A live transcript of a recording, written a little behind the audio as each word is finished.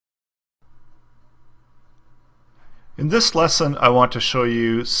In this lesson, I want to show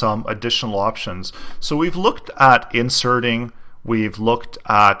you some additional options. So we've looked at inserting, we've looked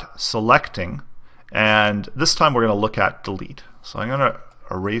at selecting, and this time we're going to look at delete. So I'm going to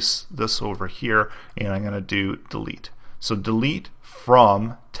erase this over here, and I'm going to do delete. So delete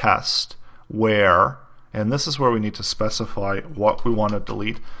from test where, and this is where we need to specify what we want to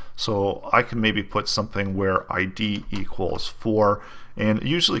delete. So I can maybe put something where ID equals 4, and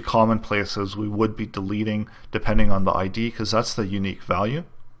usually common places we would be deleting depending on the ID because that's the unique value.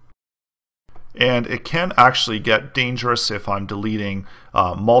 And it can actually get dangerous if I'm deleting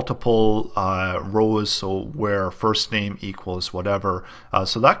multiple rows, so where first name equals whatever.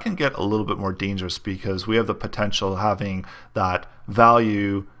 So that can get a little bit more dangerous because we have the potential of having that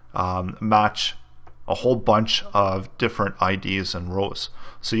value match a whole bunch of different IDs and rows.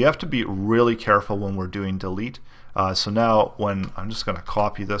 So you have to be really careful when we're doing delete. So now when I'm just going to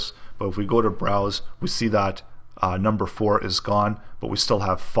copy this, but if we go to browse, we see that number 4 is gone, but we still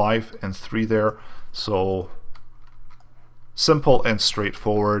have 5 and 3 there. So simple and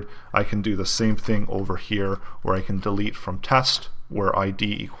straightforward. I can do the same thing over here where I can delete from test where ID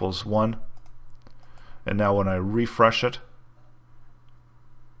equals 1. And now when I refresh it,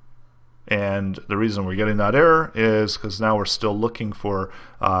 and the reason we're getting that error is because now we're still looking for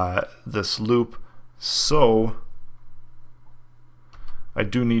this loop. So I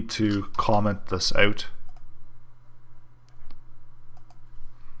do need to comment this out.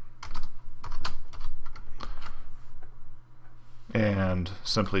 And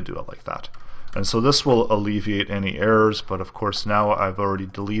simply do it like that. And so this will alleviate any errors, but of course now I've already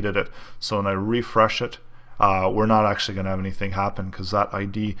deleted it. So when I refresh it, we're not actually going to have anything happen because that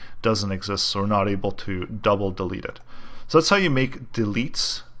ID doesn't exist, so we're not able to double delete it. So that's how you make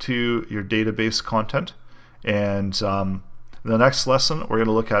deletes to your database content. And in the next lesson, we're going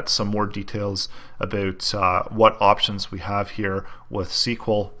to look at some more details about what options we have here with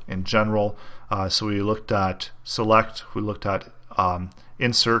SQL in general. So we looked at select, we looked at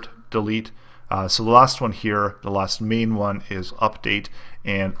insert, delete. So the last one here, the last main one, is update,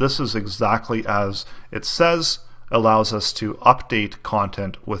 and this is exactly as it says, allows us to update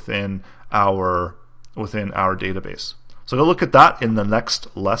content within our database. So we'll look at that in the next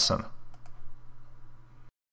lesson.